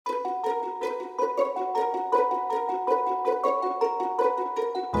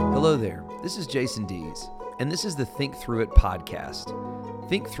Hello there, this is Jason Dees, and this is the Think Through It podcast.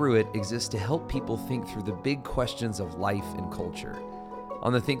 Think Through It exists to help people think through the big questions of life and culture.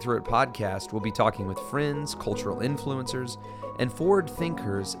 On the Think Through It podcast, we'll be talking with friends, cultural influencers, and forward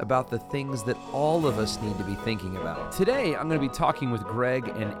thinkers about the things that all of us need to be thinking about. Today, I'm going to be talking with Greg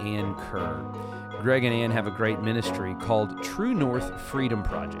and Ann Kerr. Greg and Ann have a great ministry called True North Freedom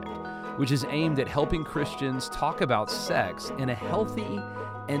Project, which is aimed at helping Christians talk about sex in a healthy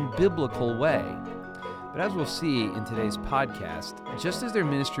and biblical way. But as we'll see in today's podcast, just as their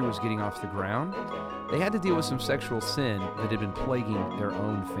ministry was getting off the ground, they had to deal with some sexual sin that had been plaguing their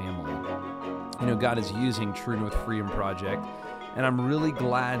own family. You know, God is using True North Freedom Project, and I'm really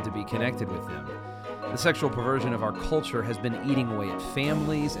glad to be connected with them. The sexual perversion of our culture has been eating away at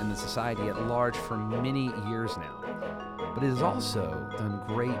families and the society at large for many years now, but it has also done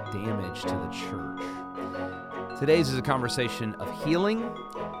great damage to the church. Today's is a conversation of healing,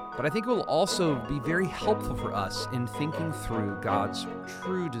 but I think it will also be very helpful for us in thinking through God's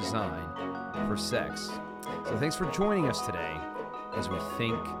true design for sex. So thanks for joining us today as we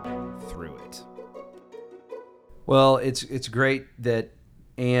think through it. Well, it's great that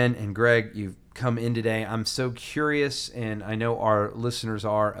Ann and Greg, you've come in today. I'm so curious, and I know our listeners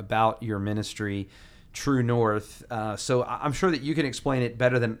are, about your ministry, True North. So I'm sure that you can explain it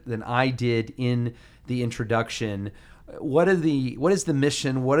better than I did in the introduction. What is the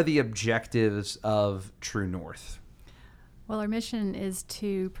mission? What are the objectives of True North? Well, our mission is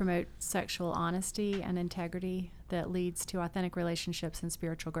to promote sexual honesty and integrity that leads to authentic relationships and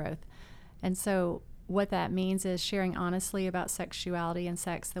spiritual growth. And so what that means is sharing honestly about sexuality and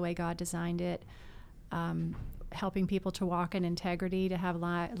sex the way God designed it, helping people to walk in integrity, to have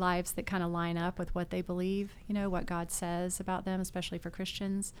lives that kind of line up with what they believe, what God says about them, especially for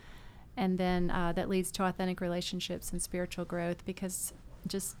Christians. And then that leads to authentic relationships and spiritual growth, because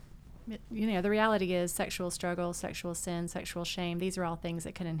just, the reality is sexual struggle, sexual sin, sexual shame, these are all things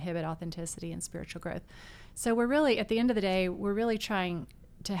that can inhibit authenticity and spiritual growth. So we're really, at the end of the day, we're really trying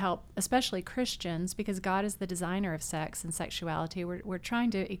to help, especially Christians, because God is the designer of sex and sexuality. We're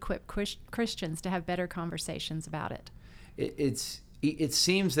trying to equip Christians to have better conversations about it. It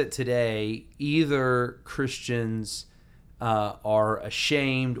seems that today either Christians are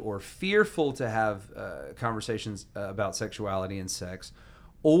ashamed or fearful to have conversations about sexuality and sex,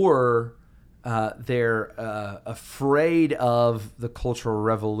 or they're afraid of the cultural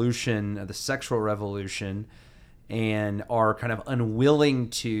revolution, the sexual revolution, and are kind of unwilling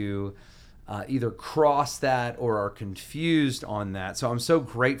to either cross that or are confused on that. So I'm so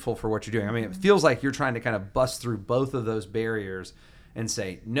grateful for what you're doing. I mean, it feels like you're trying to kind of bust through both of those barriers and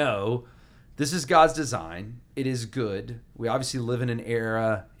say, no, this is God's design. It is good. We obviously live in an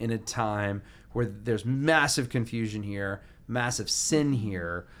era, in a time where there's massive confusion here, massive sin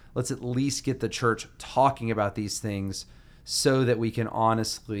here. Let's at least get the church talking about these things so that we can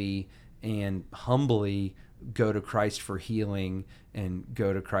honestly and humbly go to Christ for healing and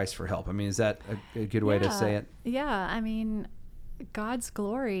go to Christ for help. I mean, is that a good way to say it? Yeah. I mean, God's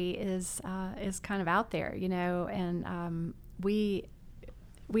glory is kind of out there, and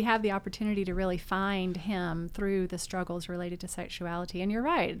we have the opportunity to really find him through the struggles related to sexuality. And you're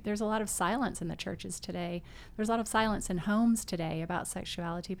right, there's a lot of silence in the churches today. There's a lot of silence in homes today about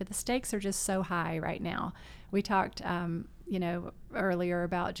sexuality, but the stakes are just so high right now. We talked, earlier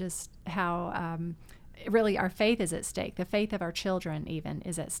about just how really our faith is at stake. The faith of our children even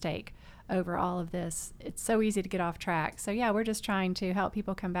is at stake over all of this. It's so easy to get off track. So yeah, we're just trying to help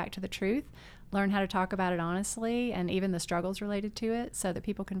people come back to the truth, learn how to talk about it honestly, and even the struggles related to it, so that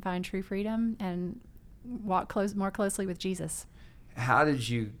people can find true freedom and walk more closely with Jesus. How did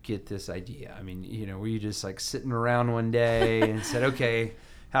you get this idea? I mean, were you just like sitting around one day and said, okay,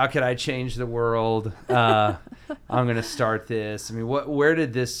 how could I change the world? I'm going to start this. I mean,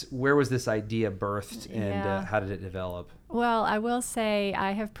 where was this idea birthed, and how did it develop? Well, I will say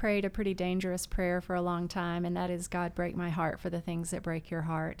I have prayed a pretty dangerous prayer for a long time, and that is, God, break my heart for the things that break your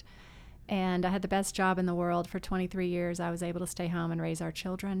heart. And I had the best job in the world for 23 years. I was able to stay home and raise our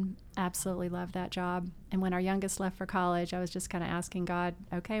children. Absolutely loved that job. And when our youngest left for college, I was just kind of asking God,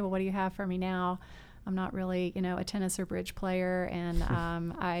 okay, well, what do you have for me now? I'm not really, a tennis or bridge player, and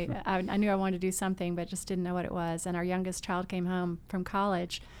I knew I wanted to do something, but just didn't know what it was. And our youngest child came home from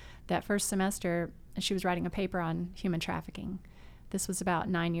college that first semester, and she was writing a paper on human trafficking. This was about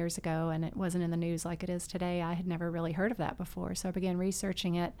 9 years ago, and it wasn't in the news like it is today. I had never really heard of that before, so I began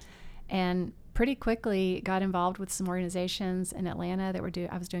researching it, and pretty quickly got involved with some organizations in Atlanta that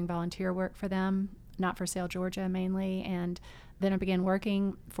I was doing volunteer work for them, Not for Sale Georgia mainly, and then I began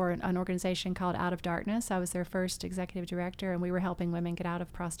working for an organization called Out of Darkness. I was their first executive director, and we were helping women get out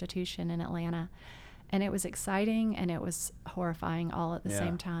of prostitution in Atlanta. And it was exciting and it was horrifying all at the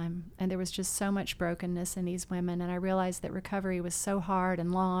same time. And there was just so much brokenness in these women. And I realized that recovery was so hard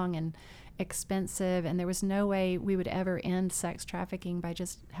and long and expensive, and there was no way we would ever end sex trafficking by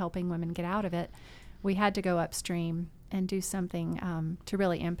just helping women get out of it. We had to go upstream and do something to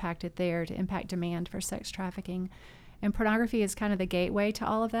really impact it there, to impact demand for sex trafficking. And pornography is kind of the gateway to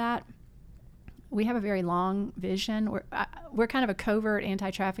all of that. We have a very long vision. We're kind of a covert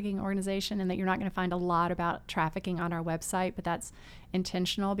anti-trafficking organization, in that you're not going to find a lot about trafficking on our website, but that's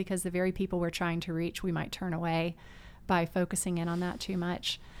intentional because the very people we're trying to reach, we might turn away by focusing in on that too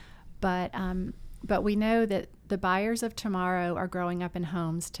much. But we know that the buyers of tomorrow are growing up in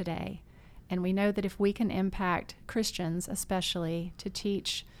homes today. And we know that if we can impact Christians, especially, to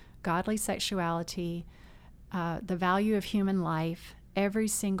teach godly sexuality, the value of human life, every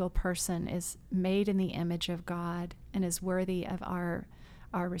single person is made in the image of God and is worthy of our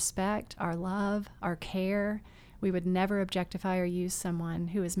respect, our love, our care. We would never objectify or use someone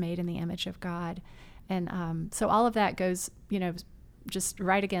who is made in the image of God. And so all of that goes, just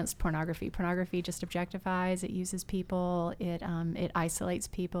right against pornography. Pornography just objectifies, it uses people, it isolates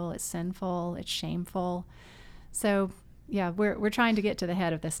people, it's sinful, it's shameful. So yeah, we're trying to get to the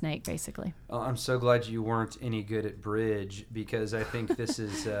head of the snake, basically. I'm so glad you weren't any good at bridge, because I think this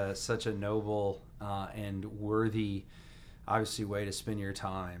is such a noble and worthy, obviously, way to spend your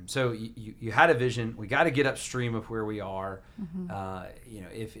time. So you had a vision. We got to get upstream of where we are. Mm-hmm.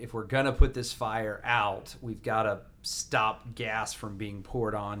 If we're gonna put this fire out, we've got to stop gas from being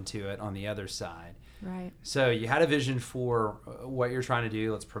poured onto it on the other side. Right. So you had a vision for what you're trying to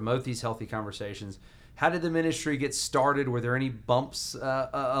do. Let's promote these healthy conversations. How did the ministry get started? Were there any bumps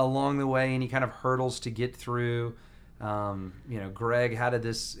along the way? Any kind of hurdles to get through? Greg, how did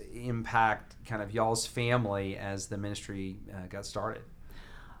this impact kind of y'all's family as the ministry got started?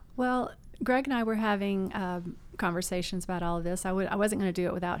 Well, Greg and I were having conversations about all of this. I wasn't going to do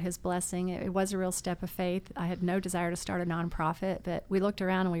it without his blessing. It was a real step of faith. I had no desire to start a nonprofit, but we looked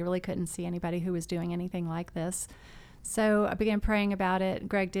around and we really couldn't see anybody who was doing anything like this. So I began praying about it.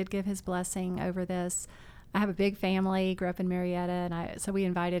 Greg did give his blessing over this. I have a big family, grew up in Marietta, and so we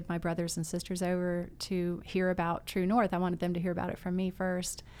invited my brothers and sisters over to hear about True North. I wanted them to hear about it from me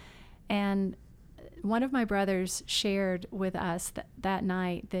first. And one of my brothers shared with us that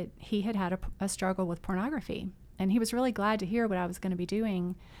night that he had a struggle with pornography. And he was really glad to hear what I was going to be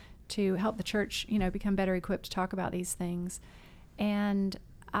doing to help the church, become better equipped to talk about these things. And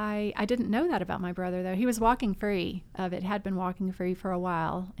I didn't know that about my brother, though. He was walking free of it, had been walking free for a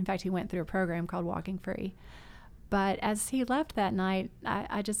while. In fact, he went through a program called Walking Free. But as he left that night,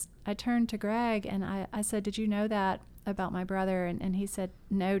 I turned to Greg and I said, "Did you know that about my brother?" And he said,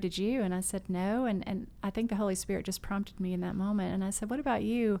 "No, did you?" And I said, "No." And I think the Holy Spirit just prompted me in that moment. And I said, "What about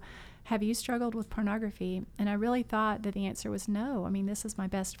you? Have you struggled with pornography?" And I really thought that the answer was no. I mean, this is my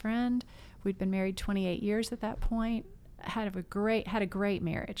best friend. We'd been married 28 years at that point. Had a great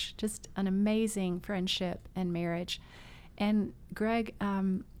marriage, just an amazing friendship and marriage. And Greg,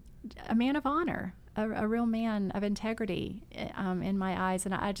 a man of honor, a real man of integrity in my eyes.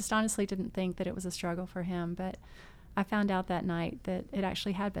 And I just honestly didn't think that it was a struggle for him, but I found out that night that it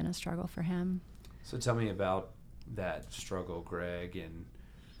actually had been a struggle for him. So tell me about that struggle, Greg, and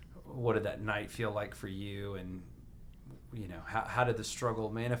what did that night feel like for you? And, how did the struggle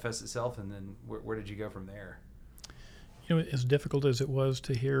manifest itself? And then where did you go from there? As difficult as it was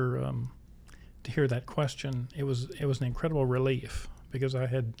to hear that question, it was an incredible relief, because I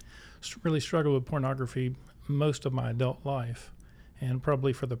had really struggled with pornography most of my adult life, and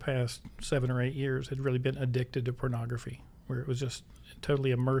probably for the past 7 or 8 years had really been addicted to pornography, where it was just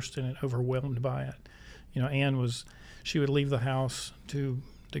totally immersed in it, overwhelmed by it. Ann she would leave the house to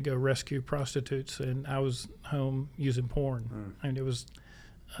go rescue prostitutes, and I was home using porn. And it was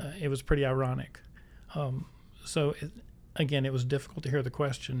pretty ironic. Again, it was difficult to hear the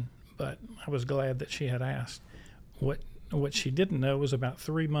question, but I was glad that she had asked. What she didn't know was about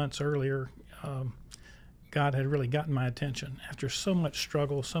 3 months earlier, God had really gotten my attention. After so much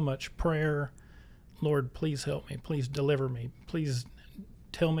struggle, so much prayer, "Lord, please help me. Please deliver me. Please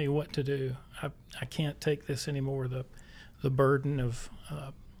tell me what to do. I can't take this anymore. The burden of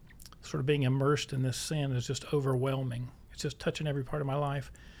sort of being immersed in this sin is just overwhelming. It's just touching every part of my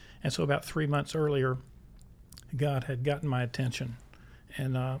life." And so about 3 months earlier, God had gotten my attention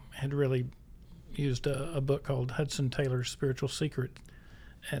and had really used a book called Hudson Taylor's Spiritual Secret.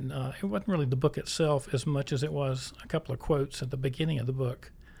 And it wasn't really the book itself as much as it was a couple of quotes at the beginning of the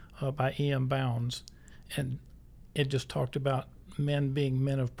book by E.M. Bounds. And it just talked about men being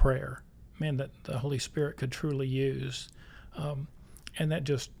men of prayer, men that the Holy Spirit could truly use. And that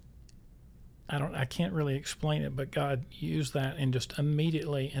just, I can't really explain it, but God used that and just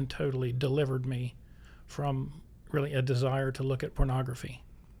immediately and totally delivered me from really a desire to look at pornography.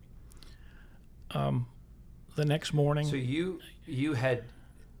 The next morning. So you had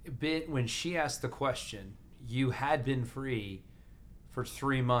been, when she asked the question, you had been free for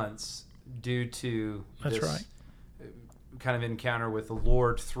 3 months due to That's this right. kind of encounter with the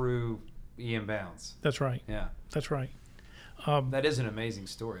Lord through E.M. Bounds. That's right. Yeah. That's right. That is an amazing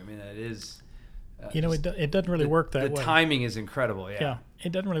story. I mean, that is... it doesn't really work that way. The timing is incredible, yeah. Yeah,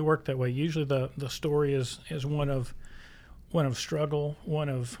 it doesn't really work that way. Usually the story is one of struggle, one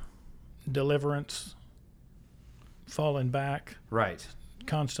of deliverance, falling back. Right.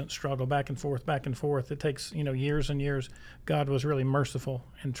 Constant struggle, back and forth. It takes, years and years. God was really merciful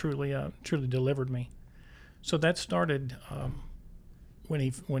and truly delivered me. So that started when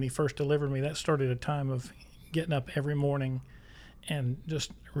he first delivered me. That started a time of getting up every morning and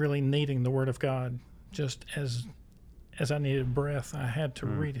just really needing the Word of God. Just as I needed breath, I had to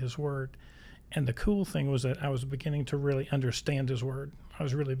read His Word. And the cool thing was that I was beginning to really understand His Word. I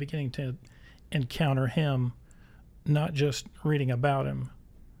was really beginning to encounter Him, not just reading about Him,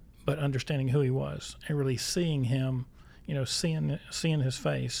 but understanding who He was and really seeing Him, seeing His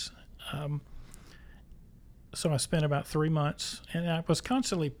face. So I spent about 3 months, and I was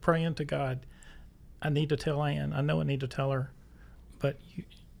constantly praying to God, I need to tell Ann. I know I need to tell her,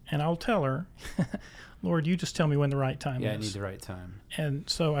 and I'll tell her, Lord, you just tell me when the right time is. Yeah, I need the right time. And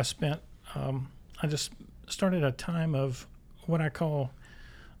so I spent, I just started a time of what I call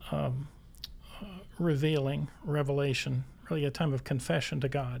revelation, really a time of confession to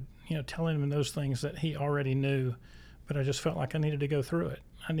God, telling Him those things that He already knew, but I just felt like I needed to go through it.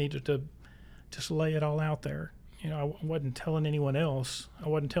 I needed to just lay it all out there. I wasn't telling anyone else. I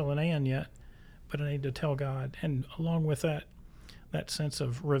wasn't telling Ann yet, but I needed to tell God. And along with that sense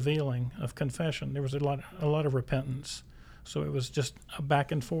of revealing, of confession, there was a lot of repentance. So it was just a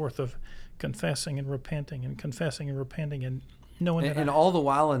back and forth of confessing and repenting and confessing and repenting and knowing that. And all the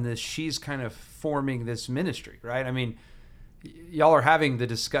while in this, she's kind of forming this ministry, right? I mean, y'all are having the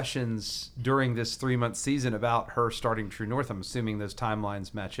discussions during this 3-month season about her starting True North. I'm assuming those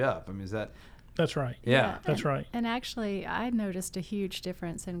timelines match up. I mean, is that... That's right. Yeah. That's right. And actually, I noticed a huge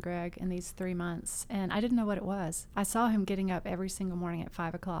difference in Greg in these 3 months, and I didn't know what it was. I saw him getting up every single morning at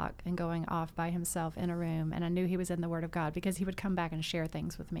 5 o'clock and going off by himself in a room, and I knew he was in the Word of God because he would come back and share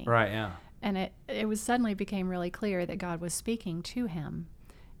things with me. Right, yeah. And it was suddenly became really clear that God was speaking to him.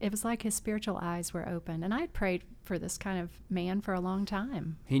 It was like his spiritual eyes were open, and I had prayed for this kind of man for a long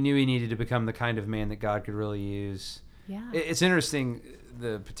time. He knew he needed to become the kind of man that God could really use. Yeah. It's interesting,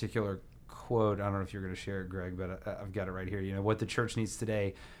 the particular quote, I don't know if you're going to share it, Greg, but I've got it right here. What the church needs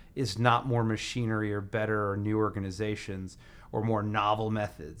today is not more machinery or better or new organizations or more novel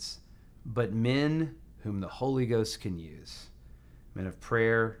methods, but men whom the Holy Ghost can use. Men of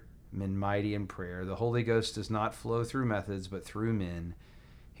prayer, men mighty in prayer. The Holy Ghost does not flow through methods, but through men.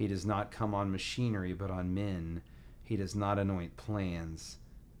 He does not come on machinery, but on men. He does not anoint plans,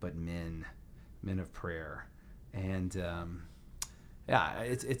 but men of prayer. And yeah,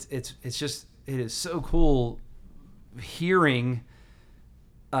 it's just, it is so cool hearing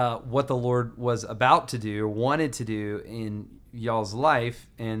what the Lord was about to do or wanted to do in y'all's life,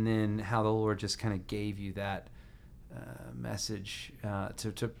 and then how the Lord just kind of gave you that message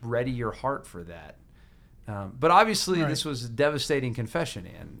to ready your heart for that. But obviously, This was a devastating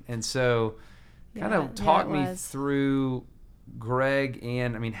confession, and so kind of talk me through, Greg,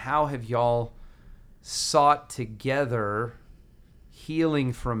 and I mean, how have y'all sought together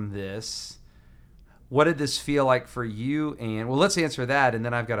healing from this? What did this feel like for you? And well, let's answer that, and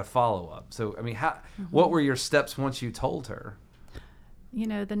then I've got a follow-up. So, I mean, what were your steps once you told her?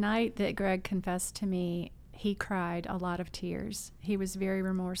 The night that Greg confessed to me, he cried a lot of tears. He was very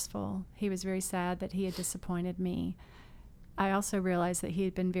remorseful. He was very sad that he had disappointed me. I also realized that he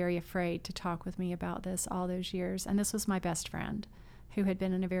had been very afraid to talk with me about this all those years. And this was my best friend who had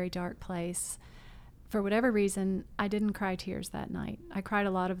been in a very dark place. For whatever reason, I didn't cry tears that night. I cried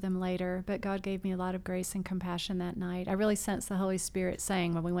a lot of them later, but God gave me a lot of grace and compassion that night. I really sensed the Holy Spirit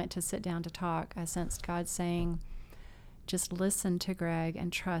saying, when we went to sit down to talk, I sensed God saying, just listen to Greg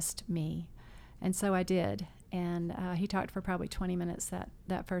and trust me. And so I did. And he talked for probably 20 minutes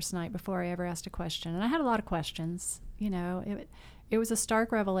that first night before I ever asked a question. And I had a lot of questions. It was a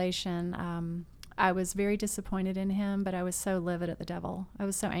stark revelation. I was very disappointed in him, but I was so livid at the devil. I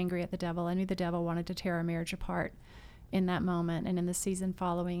was so angry at the devil. I knew the devil wanted to tear our marriage apart in that moment and in the season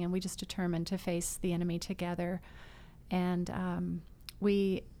following, and we just determined to face the enemy together. And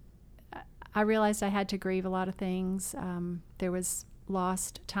I realized I had to grieve a lot of things. There was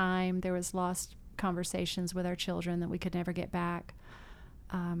lost time. There was lost conversations with our children that we could never get back.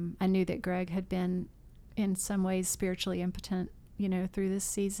 I knew that Greg had been in some ways spiritually impotent, through this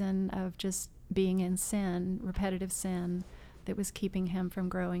season of just being in sin, repetitive sin, that was keeping him from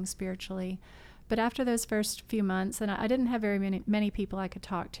growing spiritually. But after those first few months, and I didn't have very many people I could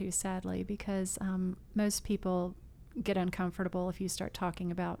talk to, sadly, because most people get uncomfortable if you start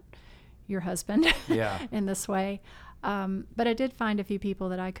talking about your husband in this way. But I did find a few people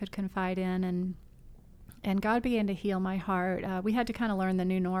that I could confide in, and God began to heal my heart. We had to kind of learn the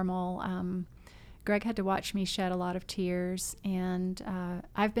new normal. Greg had to watch me shed a lot of tears, and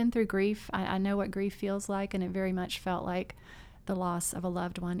I've been through grief. I know what grief feels like, and it very much felt like the loss of a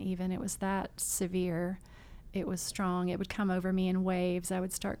loved one even. It was that severe. It was strong. It would come over me in waves. I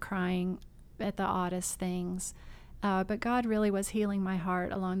would start crying at the oddest things. But God really was healing my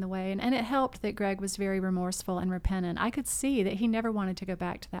heart along the way. And it helped that Greg was very remorseful and repentant. I could see that he never wanted to go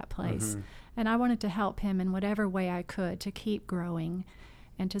back to that place. Mm-hmm. And I wanted to help him in whatever way I could to keep growing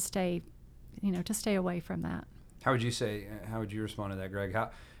and to stay away from that. How would you respond to that, Greg?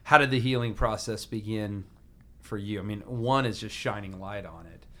 How did the healing process begin for you? I mean, one is just shining light on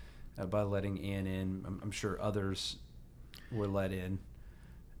it by letting Ann in. I'm sure others were let in.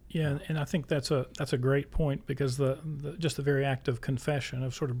 Yeah, and I think that's a great point, because the just the very act of confession,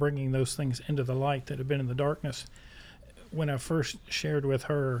 of sort of bringing those things into the light that had been in the darkness. When I first shared with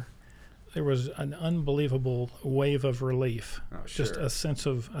her, there was an unbelievable wave of relief, just a sense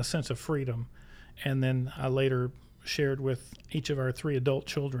of freedom. And then I later shared with each of our 3 adult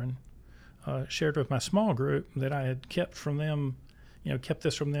children, shared with my small group that I had kept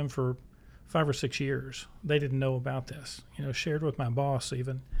this from them for 5 or 6 years. They didn't know about this. Shared with my boss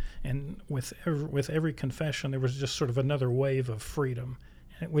even, and with every confession, there was just sort of another wave of freedom,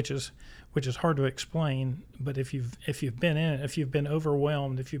 which is hard to explain. But if you've been in it, if you've been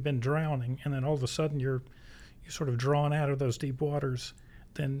overwhelmed, if you've been drowning, and then all of a sudden you're sort of drawn out of those deep waters,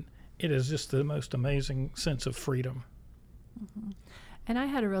 then it is just the most amazing sense of freedom. Mm-hmm. And I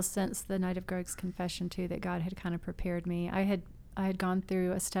had a real sense the night of Greg's confession too that God had kind of prepared me. I had gone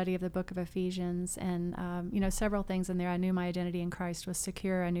through a study of the book of Ephesians, and several things in there. I knew my identity in Christ was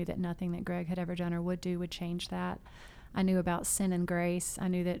secure. I knew that nothing that Greg had ever done or would do would change that. I knew about sin and grace. I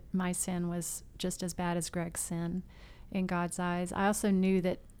knew that my sin was just as bad as Greg's sin in God's eyes. I also knew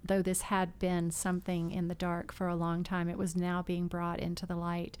that though this had been something in the dark for a long time, it was now being brought into the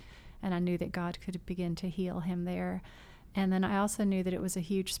light, and I knew that God could begin to heal him there. And then I also knew that it was a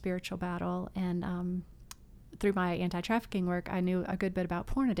huge spiritual battle, and through my anti-trafficking work, I knew a good bit about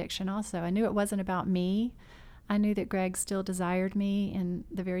porn addiction also. I knew it wasn't about me. I knew that Greg still desired me in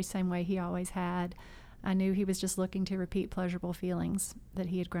the very same way he always had. I knew he was just looking to repeat pleasurable feelings that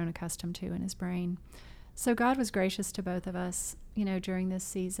he had grown accustomed to in his brain. So God was gracious to both of us, during this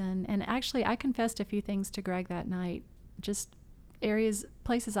season. And actually, I confessed a few things to Greg that night, just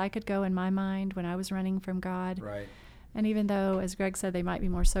places I could go in my mind when I was running from God. Right. And even though, as Greg said, they might be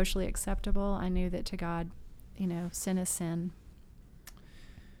more socially acceptable, I knew that to God, sin is sin.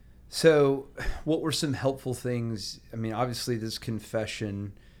 So what were some helpful things? I mean, obviously this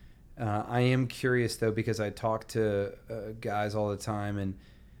confession, I am curious though, because I talk to guys all the time, and,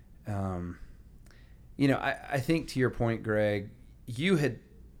 I think to your point, Greg,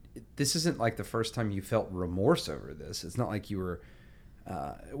 this isn't like the first time you felt remorse over this. It's not like you were,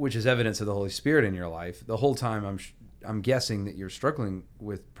 which is evidence of the Holy Spirit in your life. The whole time I'm guessing that you're struggling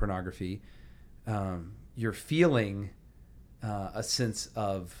with pornography. You're feeling a sense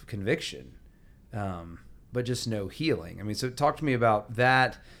of conviction, but just no healing. I mean, so talk to me about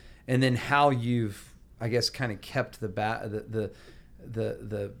that, and then how you've, I guess, kind of kept the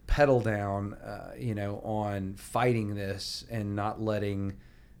pedal down, on fighting this and not letting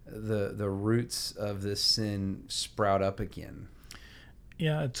the roots of this sin sprout up again.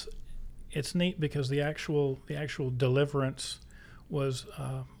 Yeah, it's neat because the actual deliverance was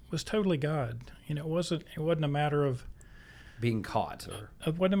totally God. It wasn't a matter of being caught.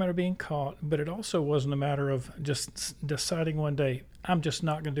 It wasn't a matter of being caught, but it also wasn't a matter of just deciding one day, I'm just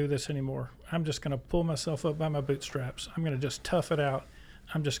not going to do this anymore. I'm just going to pull myself up by my bootstraps. I'm going to just tough it out.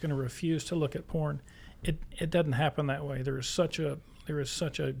 I'm just going to refuse to look at porn. It doesn't happen that way. There is such a You've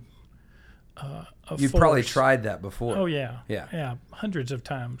force. Probably tried that before. Oh yeah, hundreds of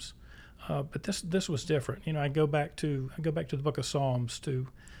times. But this was different. I go back to the book of Psalms, to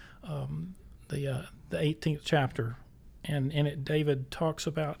the 18th chapter, and in it David talks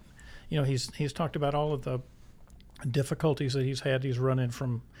about, he's talked about all of the difficulties that he's had. He's running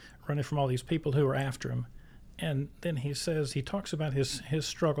from all these people who are after him, And then he talks about his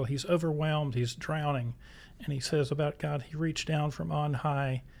struggle. He's overwhelmed, he's drowning. And he says about God, he reached down from on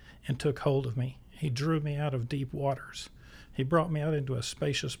high and took hold of me. He drew me out of deep waters. He brought me out into a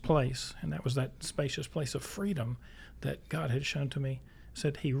spacious place, and that was that spacious place of freedom that God had shown to me.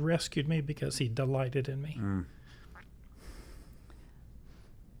 Said he rescued me because he delighted in me. Mm.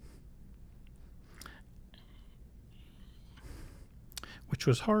 Which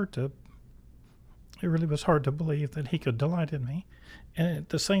was it really was hard to believe that he could delight in me. And at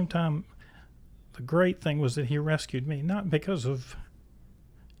the same time, the great thing was that he rescued me, not because of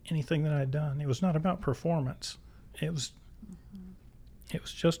anything that I'd done. It was not about performance. It was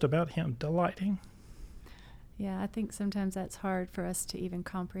just about him delighting. Yeah, I think sometimes that's hard for us to even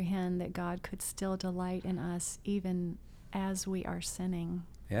comprehend that God could still delight in us even as we are sinning.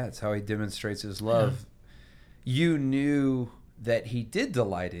 Yeah, it's how he demonstrates his love. You knew that he did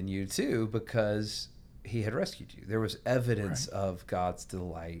delight in you too because he had rescued you. There was evidence of God's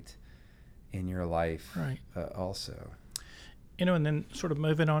delight in your life also. And then sort of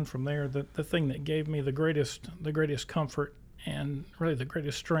moving on from there, the thing that gave me the greatest comfort and really the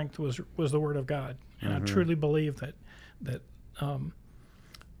greatest strength was the Word of God. And I truly believe that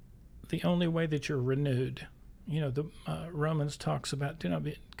the only way that you're renewed, the Romans talks about, do not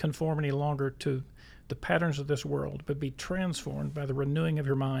be conform any longer to the patterns of this world, but be transformed by the renewing of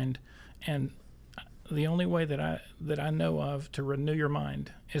your mind. And the only way that I know of to renew your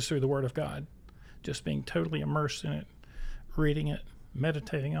mind is through the Word of God, just being totally immersed in it, reading it,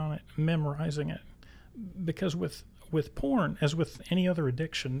 meditating on it, memorizing it. Because with porn, as with any other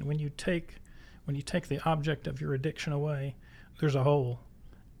addiction, when you take the object of your addiction away, there's a hole,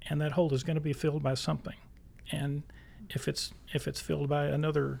 and that hole is going to be filled by something. And if it's filled by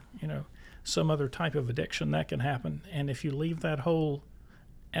another, some other type of addiction, that can happen. And if you leave that hole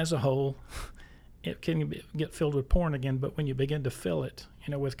as a hole, it can get filled with porn again. But when you begin to fill it,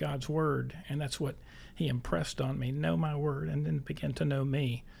 with God's Word, and that's what he impressed on me, know my Word, and then begin to know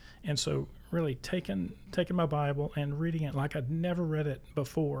me. And so really taking my Bible and reading it like I'd never read it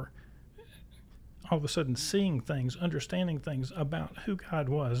before, all of a sudden seeing things, understanding things about who God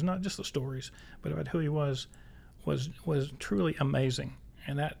was, not just the stories, but about who he was truly amazing.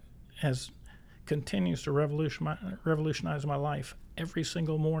 And that continues to revolutionize my life. Every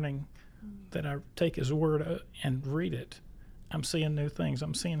single morning that I take his Word and read it, I'm seeing new things.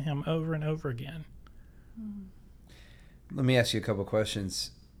 I'm seeing him over and over again. Let me ask you a couple of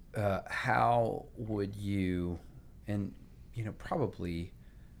questions. How would you, and probably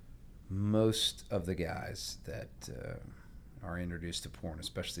most of the guys that are introduced to porn,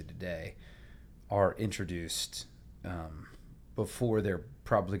 especially today, are introduced before they're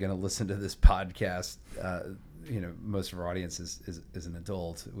probably going to listen to this podcast. Most of our audience is an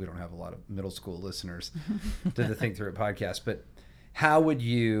adult. We don't have a lot of middle school listeners to the Think Through It podcast. But how would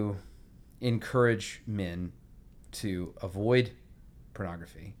you encourage men to avoid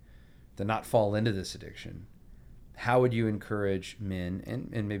pornography, to not fall into this addiction? How would you encourage men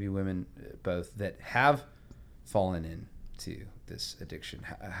and maybe women both that have fallen into this addiction?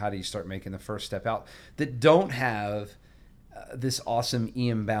 How do you start making the first step out that don't have this awesome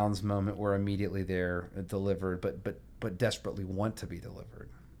Ian Bounds moment where immediately they're delivered, but desperately want to be delivered?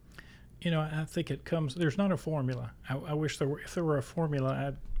 I think it comes. There's not a formula. I wish there were. If there were a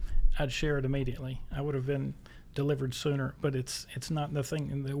formula, I'd share it immediately. I would have been delivered sooner. But it's not the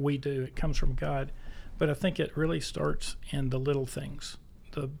thing that we do. It comes from God. But I think it really starts in the little things,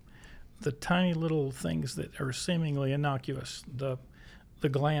 the tiny little things that are seemingly innocuous. The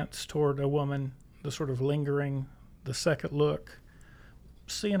glance toward a woman, the sort of lingering, the second look,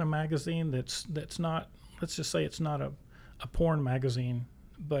 seeing a magazine that's not. Let's just say it's not a porn magazine,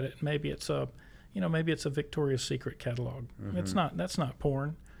 but maybe it's a Victoria's Secret catalog. Mm-hmm. That's not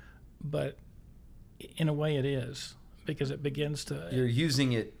porn, but in a way it is, because it begins to. You're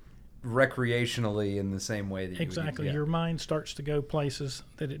using it recreationally in the same way that exactly. Your mind starts to go places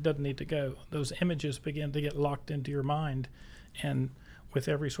that it doesn't need to go. Those images begin to get locked into your mind, and with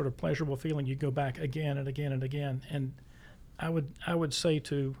every sort of pleasurable feeling, you go back again and again and again. And I would say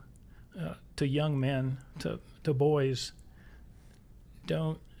to young men, to boys,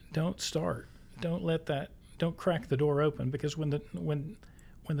 don't start. Don't crack the door open, because when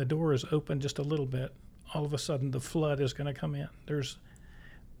the door is open just a little bit, all of a sudden the flood is going to come in.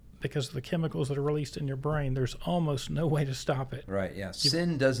 Because of the chemicals that are released in your brain, there's almost no way to stop it. Right, yeah.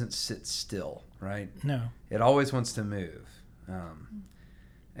 Sin doesn't sit still, right? No. It always wants to move.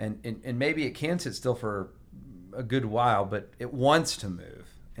 And maybe it can sit still for a good while, but it wants to move.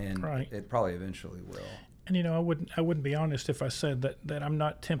 And right. It probably eventually will. And I wouldn't be honest if I said that I'm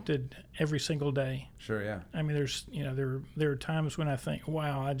not tempted every single day. Sure, yeah. I mean, there's there are times when I think,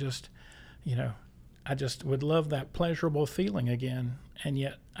 wow, I just would love that pleasurable feeling again, and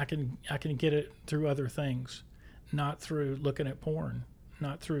yet I can get it through other things, not through looking at porn,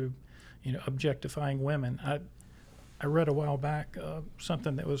 not through objectifying women. I read a while back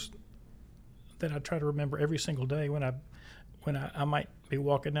something that I try to remember every single day when I might be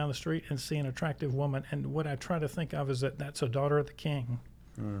walking down the street and see an attractive woman, and what I try to think of is that's a daughter of the King.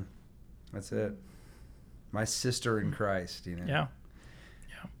 That's it. My sister in Christ, Yeah.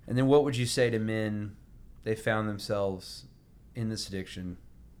 And then what would you say to men? They found themselves in this addiction.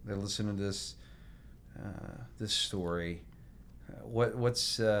 They listen to this story.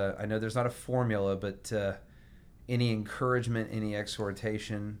 What's I know there's not a formula, but any encouragement, any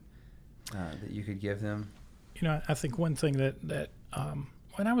exhortation that you could give them? I think one thing that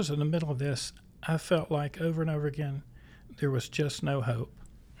when I was in the middle of this, I felt like over and over again, there was just no hope.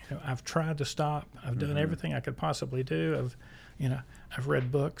 I've tried to stop. I've done everything I could possibly do. I've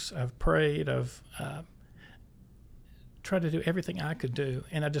read books. I've prayed. I've tried to do everything I could do,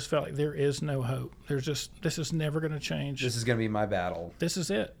 and I just felt like there is no hope. This is never going to change. This is going to be my battle. This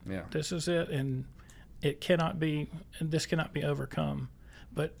is it. Yeah. This is it, and this cannot be overcome.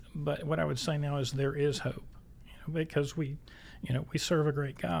 But what I would say now is there is hope, because we serve a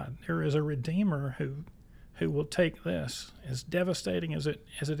great God. There is a Redeemer who will take this, as devastating as it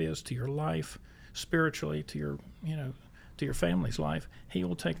is to your life, spiritually, to your family's life. He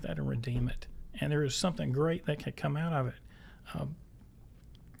will take that and redeem it, and there is something great that can come out of it.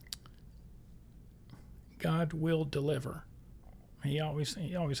 God will deliver. He always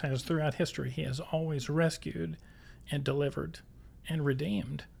has throughout history. He has always rescued and delivered and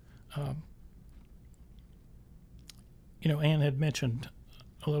redeemed. Ann had mentioned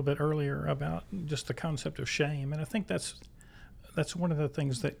a little bit earlier about just the concept of shame, and I think that's one of the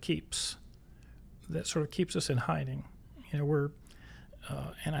things that sort of keeps us in hiding. And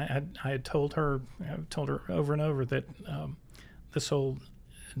I had told her over and over that this whole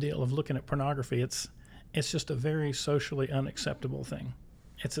deal of looking at pornography, it's just a very socially unacceptable thing.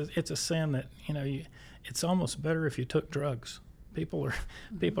 It's a sin that it's almost better if you took drugs. People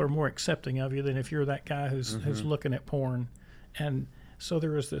are more accepting of you than if you're that guy who's looking at porn. And so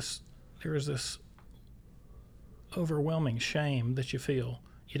there is this overwhelming shame that you feel.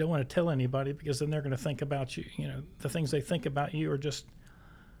 You don't want to tell anybody, because then they're going to think about you. The things they think about you are just,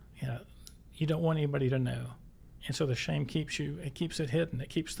 you don't want anybody to know. And so the shame keeps it hidden. It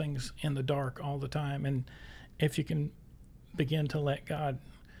keeps things in the dark all the time. And if you can begin to let God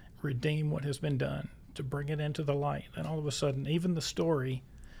redeem what has been done, to bring it into the light, then all of a sudden, even the story,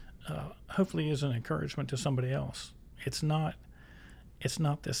 hopefully is an encouragement to somebody else. It's not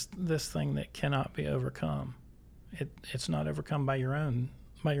this thing that cannot be overcome. It's not overcome by your own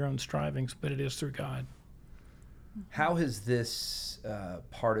strivings, but it is through God. How has this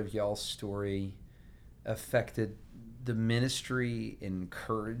part of y'all's story affected the ministry,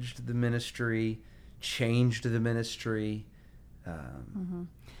 encouraged the ministry, changed the ministry?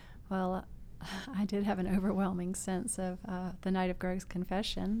 Well, I did have an overwhelming sense of the night of Greg's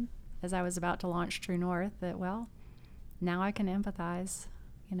confession as I was about to launch True North, that, well, now I can empathize,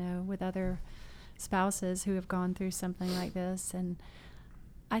 with other spouses who have gone through something like this. And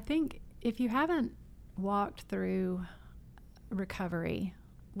I think if you haven't walked through recovery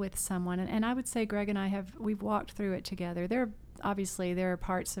with someone, and I would say Greg and we've walked through it together. There are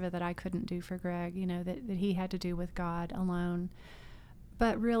parts of it that I couldn't do for Greg, that he had to do with God alone.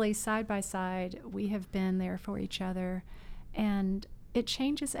 But really, side by side, we have been there for each other, and it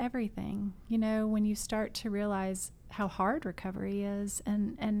changes everything. When you start to realize how hard recovery is,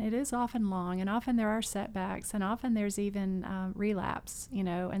 and it is often long, and often there are setbacks, and often there's even relapse,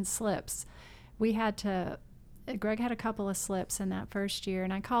 and slips. Greg had a couple of slips in that first year,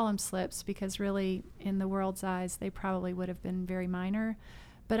 and I call them slips because really, in the world's eyes, they probably would have been very minor.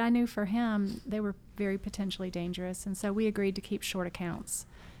 But I knew for him, they were very potentially dangerous, and so we agreed to keep short accounts.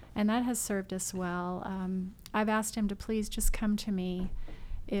 And that has served us well. I've asked him to please just come to me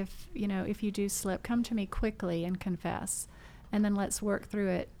if you do slip, come to me quickly and confess, and then let's work through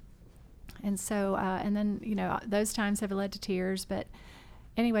it. And so, and then, those times have led to tears, but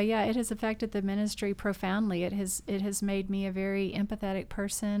anyway, yeah, it has affected the ministry profoundly. It has made me a very empathetic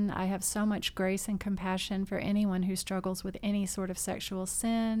person. I have so much grace and compassion for anyone who struggles with any sort of sexual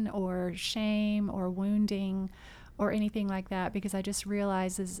sin or shame or wounding or anything like that, because I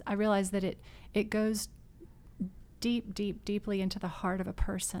realize that it goes deeply into the heart of a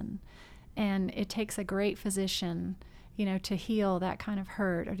person, and it takes a great physician, to heal that kind of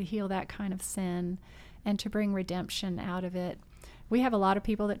hurt or to heal that kind of sin. and to bring redemption out of it. We have a lot of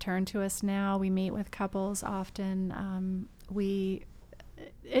people that turn to us now. We meet with couples often.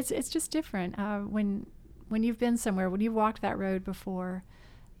 It's just different when you've been somewhere, when you've walked that road before.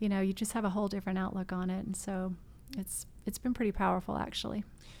 You just have a whole different outlook on it, and so it's been pretty powerful, actually.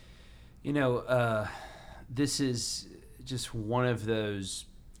 This is just one of those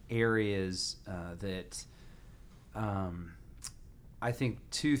areas that I think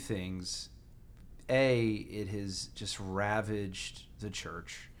two things. A, it has just ravaged the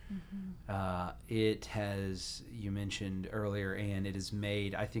church. Mm-hmm. It has, you mentioned earlier, and it has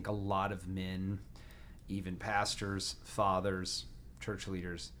made, I think, a lot of men, even pastors, fathers, church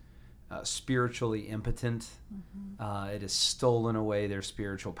leaders, spiritually impotent. Mm-hmm. It has stolen away their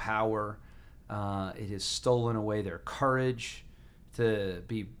spiritual power. It has stolen away their courage to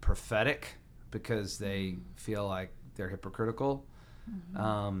be prophetic because they feel like they're hypocritical.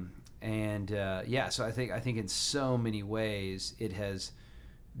 Mm-hmm. So I think in so many ways it has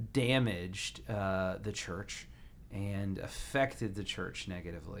damaged the church and affected the church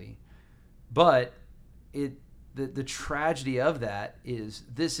negatively. But the tragedy of that is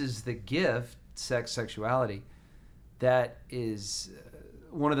this is the gift, sexuality, that is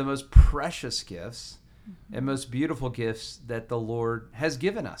one of the most precious gifts and most beautiful gifts that the Lord has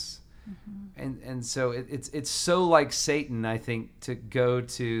given us. Mm-hmm. And so it's so like Satan, I think, to go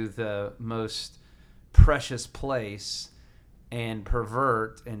to the most precious place and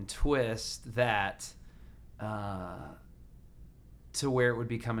pervert and twist that to where it would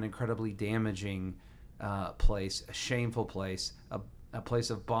become an incredibly damaging place, a shameful place, a place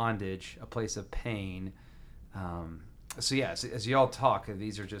of bondage, a place of pain. As y'all talk,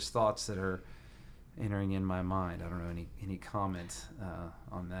 these are just thoughts that are entering in my mind. I don't know any comment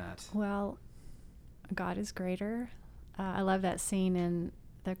on that. Well, God is greater. I love that scene in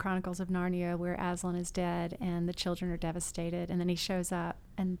the Chronicles of Narnia where Aslan is dead and the children are devastated, and then he shows up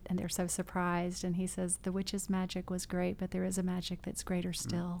and they're so surprised, and he says, the witch's magic was great, but there is a magic that's greater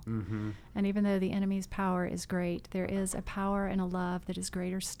still. Mm-hmm. And even though the enemy's power is great, there is a power and a love that is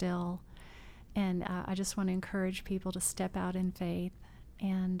greater still. And I just want to encourage people to step out in faith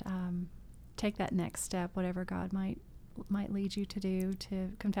and take that next step, whatever God might lead you to do,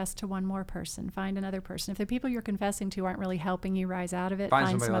 to confess to one more person, find another person. If the people you're confessing to aren't really helping you rise out of it,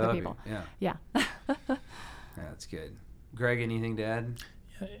 find some other people. Yeah. That's good. Greg, anything to add?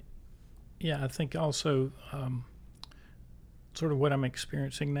 Yeah, I think also sort of what I'm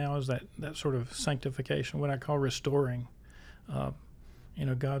experiencing now is that sort of sanctification, what I call restoring.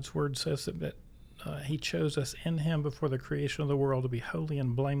 God's word says that he chose us in him before the creation of the world to be holy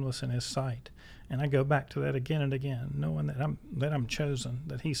and blameless in his sight. And I go back to that again and again, knowing that I'm chosen,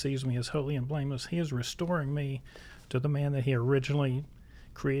 that he sees me as holy and blameless. He is restoring me to the man that he originally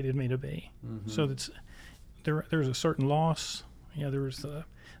created me to be. Mm-hmm. So there's a certain loss. There's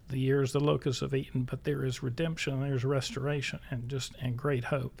the years the locusts have eaten, but there is redemption, and there's restoration, and great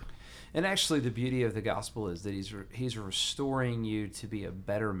hope. And actually, the beauty of the gospel is that he's restoring you to be a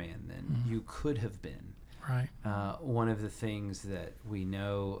better man than you could have been. Right. One of the things that we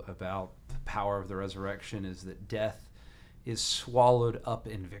know about the power of the resurrection is that death is swallowed up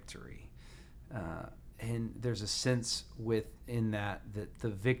in victory. And there's a sense within that the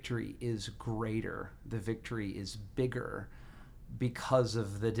victory is greater. The victory is bigger because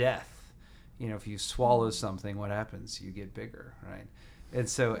of the death. If you swallow something, what happens? You get bigger, right? And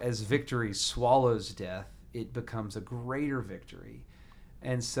so as victory swallows death, it becomes a greater victory.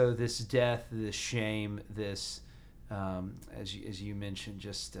 And so this death, this shame, this, as you mentioned,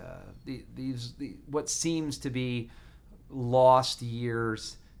 just what seems to be lost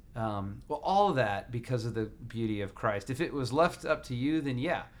years, all of that because of the beauty of Christ. If it was left up to you, then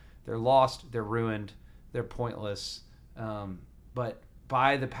they're lost, they're ruined, they're pointless. But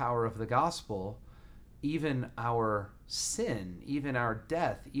by the power of the gospel, even our sin, even our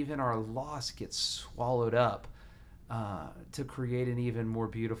death, even our loss gets swallowed up to create an even more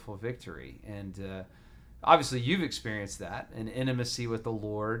beautiful victory. And obviously you've experienced that, an intimacy with the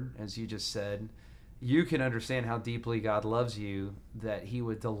Lord, as you just said. You can understand how deeply God loves you, that he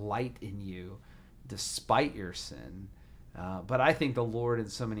would delight in you despite your sin. But I think the Lord in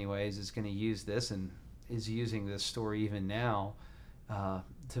so many ways is going to use this, and is using this story even now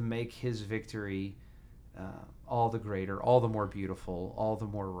to make his victory all the greater, all the more beautiful, all the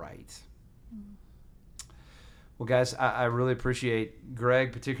more right. Well, guys, I really appreciate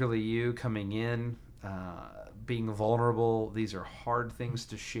Greg, particularly you coming in, being vulnerable. These are hard things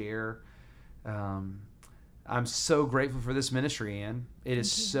to share. I'm so grateful for this ministry, Ann. It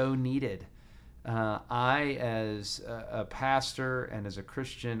is so needed. I, as a pastor and as a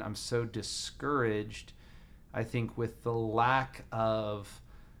Christian, I'm so discouraged, I think, with the lack of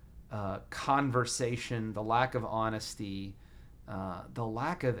conversation, the lack of honesty, the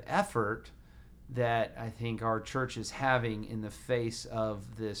lack of effort that I think our church is having in the face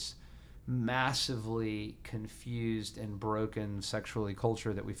of this massively confused and broken sexually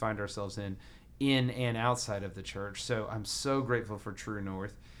culture that we find ourselves in and outside of the church. So I'm so grateful for True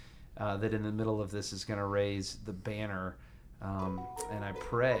North that in the middle of this is going to raise the banner, and I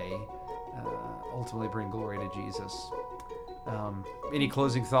pray ultimately bring glory to Jesus. Any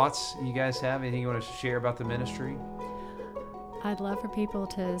closing thoughts you guys have? Anything you want to share about the ministry? I'd love for people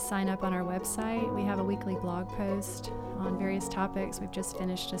to sign up on our website. We have a weekly blog post on various topics. We've just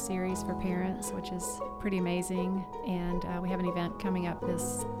finished a series for parents, which is pretty amazing. And we have an event coming up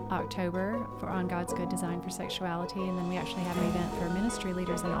this October on God's Good Design for Sexuality. And then we actually have an event for ministry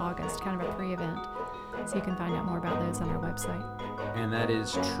leaders in August, kind of a pre-event. So you can find out more about those on our website. And that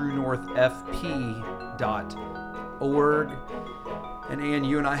is truenorthfp.org. And Ann,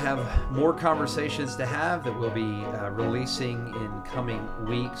 you and I have more conversations to have that we'll be releasing in coming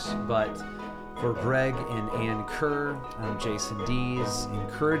weeks. But for Greg and Ann Kerr, I'm Jason Dees,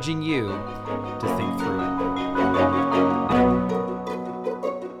 encouraging you to think through it.